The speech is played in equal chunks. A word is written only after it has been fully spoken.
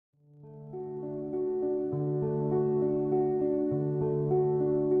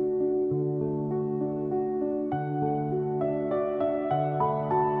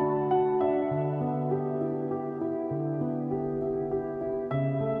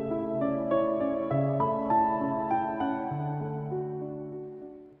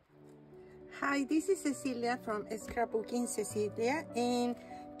Hi, this is Cecilia from Scrapbooking Cecilia, and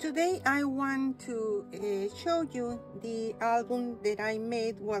today I want to show you the album that I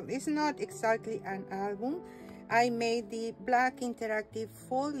made. Well, it's not exactly an album. I made the Black Interactive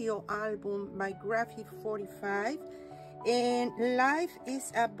Folio album by Graphic 45, and Life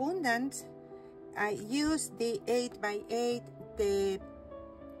is Abundant. I used the 8x8, the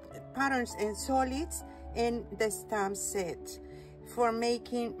patterns and solids, and the stamp set for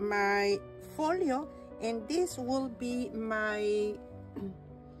making my folio, and this will be my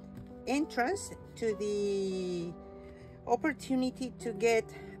entrance to the opportunity to get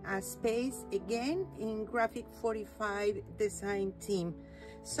a space again in Graphic 45 design team.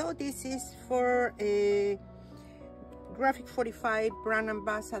 So this is for a Graphic 45 brand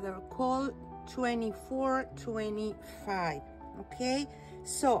ambassador called 2425. Okay,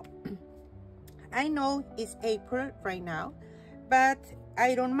 so I know it's April right now, but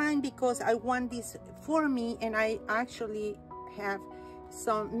I don't mind because I want this for me, and I actually have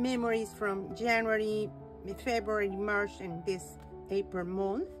some memories from January, February, March, and this April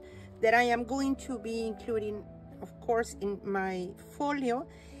month that I am going to be including, of course, in my folio,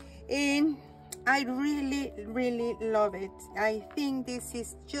 and I really love it. I think this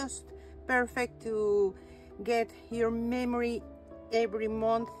is just perfect to get your memory every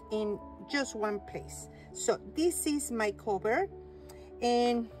month in just one place. So this is my cover,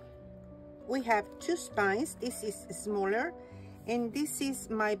 and we have two spines. This is smaller, and this is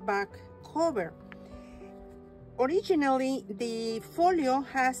my back cover. Originally, the folio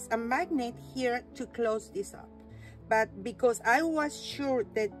has a magnet here to close this up, but because I was sure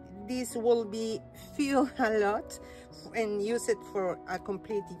that this will be filled a lot and use it for a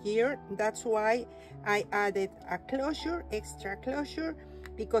complete year, that's why I added a closure, extra closure,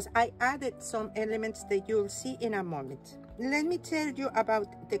 because I added some elements that you'll see in a moment. Let me tell you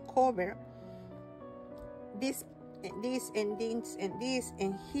about the cover. This and this and this and this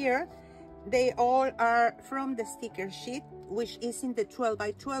and here, they all are from the sticker sheet, which is in the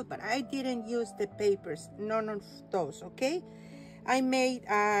 12x12, but I didn't use the papers, none of those. Okay, I made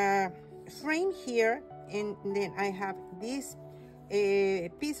a frame here, and then I have this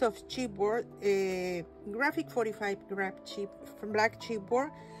piece of chipboard, Graphic 45 black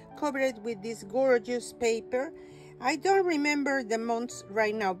chipboard, covered with this gorgeous paper. I don't remember the months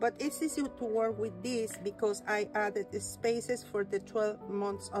right now, but it's easy to work with this because I added the spaces for the 12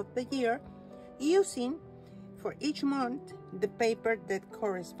 months of the year, using for each month the paper that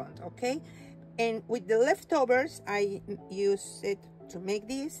corresponds. Okay, and with the leftovers I use it to make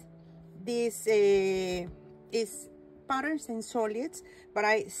this. This is patterns and solids, but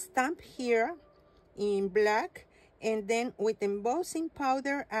I stamp here in black, and then with embossing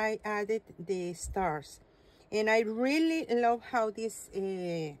powder I added the stars, and I really love how this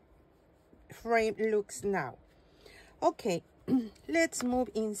frame looks now. Okay, let's move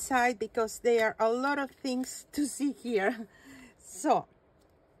inside because there are a lot of things to see here. So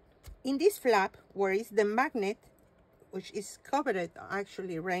in this flap, where is the magnet, which is covered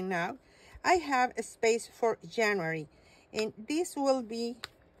actually right now, I have a space for January, and this will be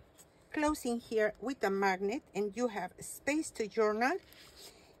closing here with a magnet, and you have space to journal.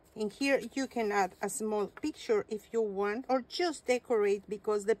 And here you can add a small picture if you want, or just decorate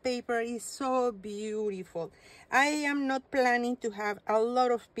because the paper is so beautiful. I am not planning to have a lot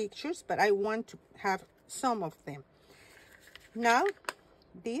of pictures, but I want to have some of them. Now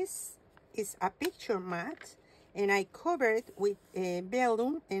this is a picture mat, and I cover it with a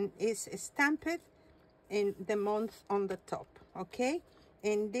vellum, and it's stamped in the month on the top. Okay,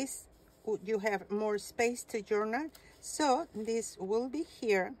 and this, you have more space to journal, so this will be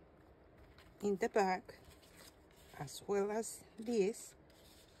here in the back, as well as this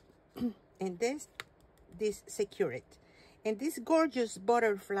and this secure it. And this gorgeous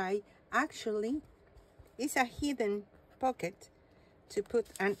butterfly actually is a hidden pocket to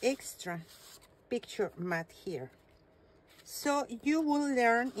put an extra picture mat here. So you will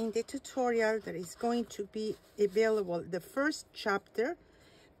learn in the tutorial that is going to be available, the first chapter,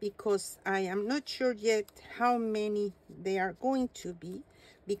 because I am not sure yet how many they are going to be,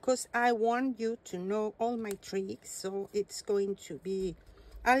 because I want you to know all my tricks. So it's going to be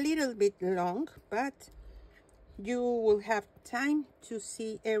a little bit long, but you will have time to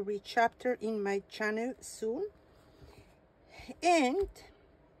see every chapter in my channel soon. And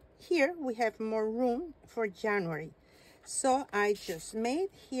here we have more room for January. So I just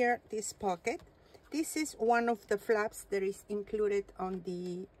made here this pocket. This is one of the flaps that is included on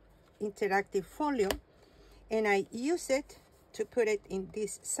the interactive folio, and I use it to put it in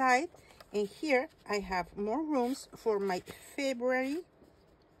this side, and here I have more rooms for my February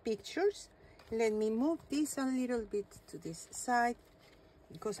pictures Let me move this a little bit to this side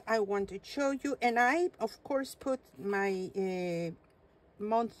because I want to show you. And I, of course, put my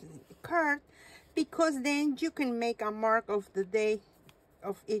month card because then you can make a mark of the day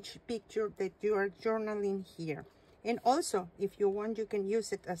of each picture that you are journaling here. And also, if you want, you can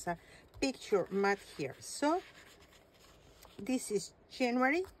use it as a picture mat here. So this is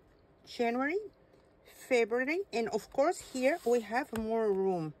January, February, and of course here we have more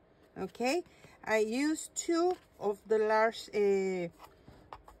room. Okay, I used 2 of the large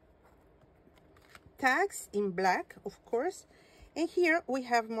tags in black, of course, and here we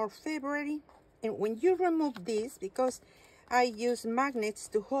have more February. And when you remove this, because I use magnets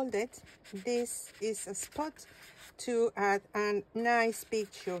to hold it, this is a spot to add a nice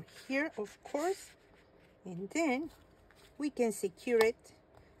picture here, of course, and then we can secure it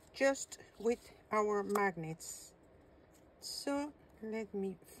just with our magnets. So let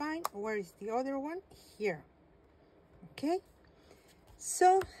me find, where is the other one? Here. Okay,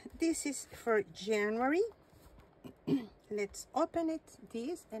 so this is for January. Let's open it,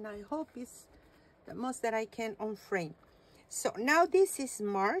 this, and I hope it's the most that I can on frame. So now this is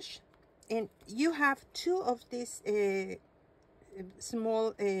March, and you have 2 of these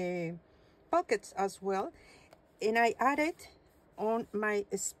small pockets as well, and I added on my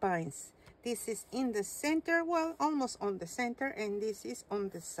spines. This is in the center, well, almost on the center, and this is on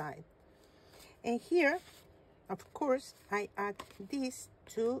the side. And here, of course, I add this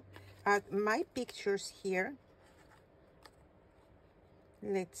to add my pictures here.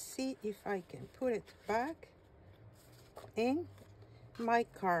 Let's see if I can put it back. And my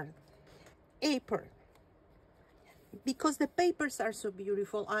card. April. Because the papers are so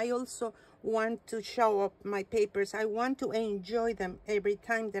beautiful, I also want to show up my papers. I want to enjoy them every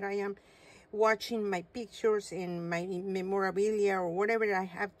time that I am watching my pictures and my memorabilia or whatever I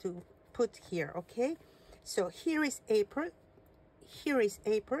have to put here, okay? So here is April, here is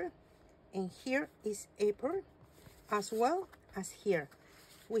April, and here is April, as well as here.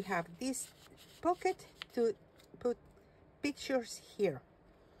 We have this pocket to put pictures here.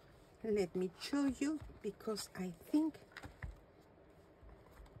 Let me show you, because I think,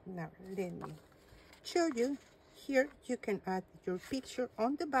 now let me show you. Here you can add your picture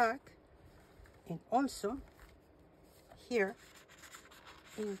on the back, and also here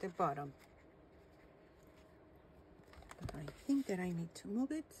in the bottom. But I think that I need to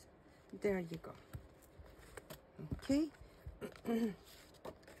move it. There you go. Okay.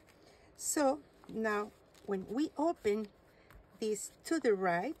 So now when we open this to the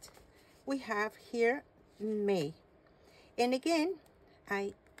right, we have here May. And again,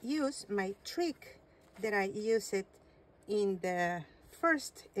 I use my trick that I use it in the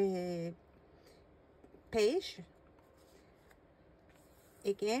first page.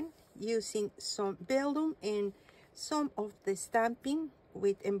 Again, using some vellum and some of the stamping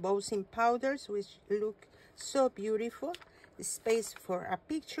with embossing powders, which look so beautiful. Space for a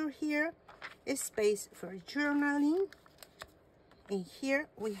picture here, a space for journaling, and here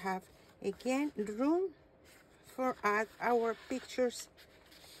we have again room for add our pictures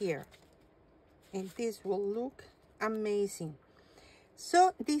here, and this will look amazing.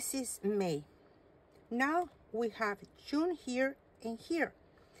 So this is May. Now we have June here and here,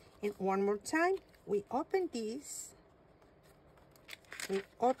 and one more time we open this, we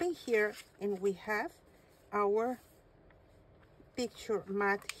open here, and we have our picture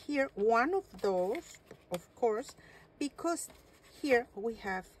mat here, one of those, of course, because here we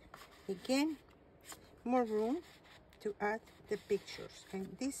have again more room to add the pictures, and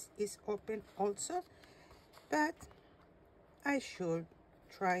this is open also, but I should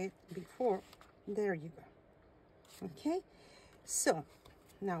try it before. There you go. Okay, so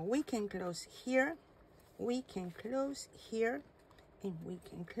now we can close here, we can close here, and we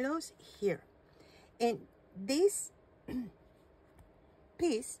can close here, and this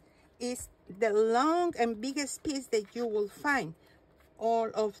piece is the long and biggest piece that you will find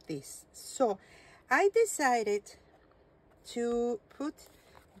all of this. So I decided to put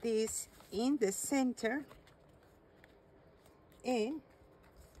this in the center, and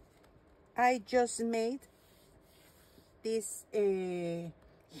I just made this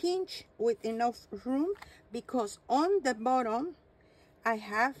hinge with enough room, because on the bottom I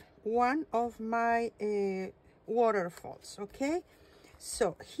have one of my waterfalls. Okay,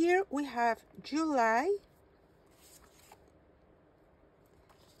 so here we have July.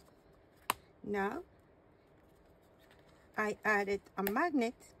 Now I added a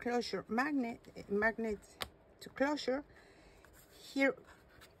magnet, closure magnet to closure here,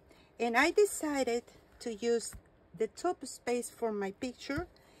 and I decided to use the top space for my picture,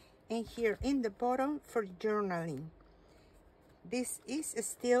 and here in the bottom for journaling. This is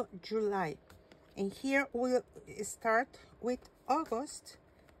still July, and here we'll start with August.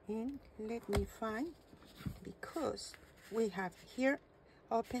 And let me find, because we have here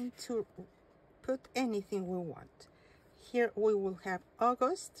open to put anything we want. Here we will have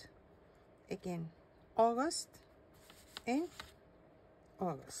August, again August and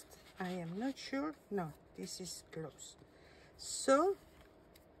August. I am not sure. No, this is closed. So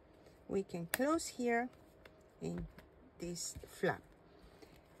we can close here in this flap.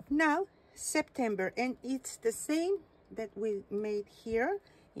 Now September, and it's the same that we made here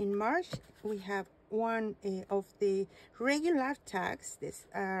in March. We have one of the regular tags. These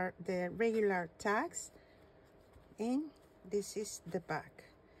are the regular tags, and this is the back.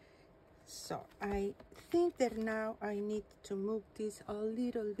 So I think that now I need to move this a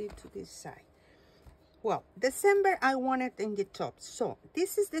little bit to this side. Well, December I want it in the top, so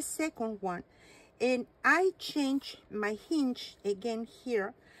this is the second one, and I changed my hinge again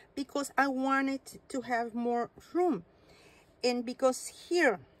here because I wanted to have more room, and because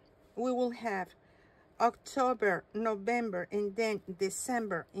here we will have October, November, and then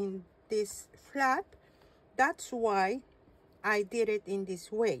December in this flap. That's why I did it in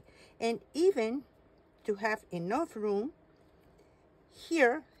this way. And even to have enough room,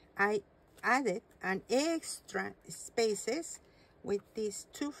 here I added an extra spaces with these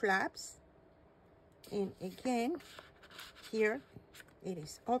two flaps. And again, here it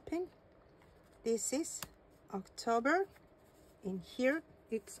is open. This is October, and here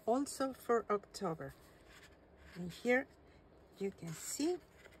it's also for October. And here you can see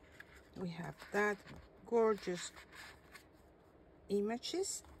we have that gorgeous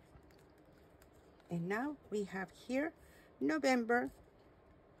images. And now we have here November,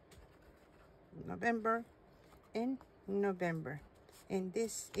 November, and November. And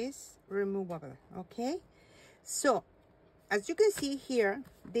this is removable, okay? So as you can see here,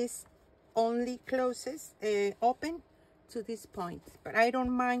 this only closes open to this point, but I don't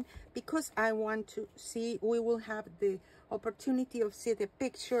mind because I want to see, we will have the opportunity of see the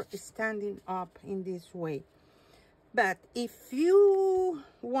picture standing up in this way. But if you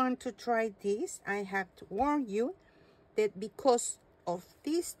want to try this, I have to warn you that because of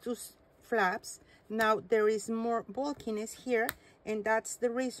these two flaps, now there is more bulkiness here, and that's the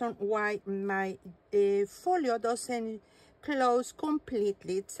reason why my folio doesn't close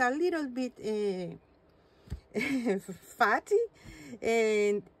completely. It's a little bit fatty,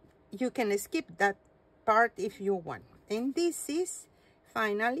 and you can skip that part if you want. And this is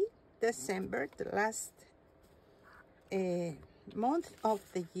finally December, the last month of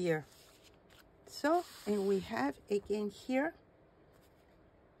the year. So, and we have again here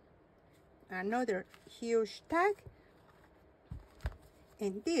another huge tag,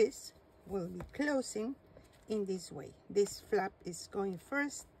 and this will be closing in this way. This flap is going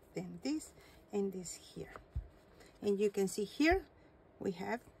first, then this, and this here. And you can see here we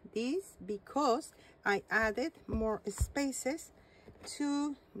have this because I added more spaces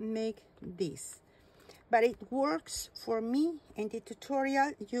to make this. But it works for me. In the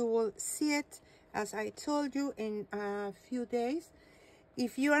tutorial you will see it, as I told you, in a few days.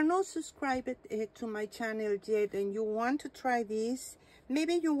 If you are not subscribed to my channel yet and you want to try this,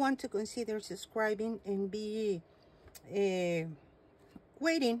 maybe you want to consider subscribing and be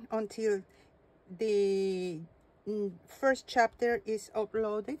waiting until the first chapter is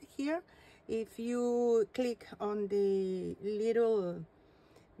uploaded here. If you click on the little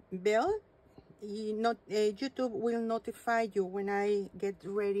bell, YouTube will notify you when I get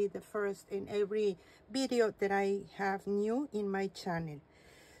ready the first and every video that I have new in my channel.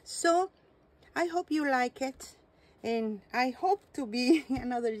 So I hope you like it, and I hope to be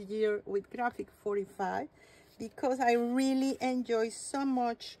another year with Graphic 45, because I really enjoy so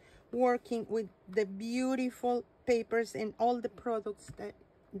much working with the beautiful papers and all the products that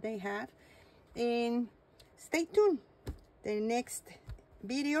they have. And stay tuned, the next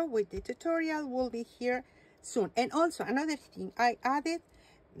video with the tutorial will be here soon. And also another thing, I added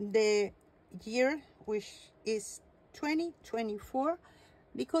the year, which is 2024,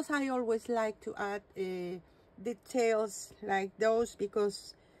 because I always like to add details like those,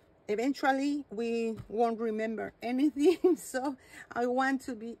 because eventually we won't remember anything. So I want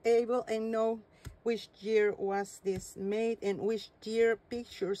to be able and know which year was this made and which year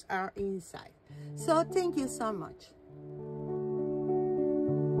pictures are inside. So thank you so much.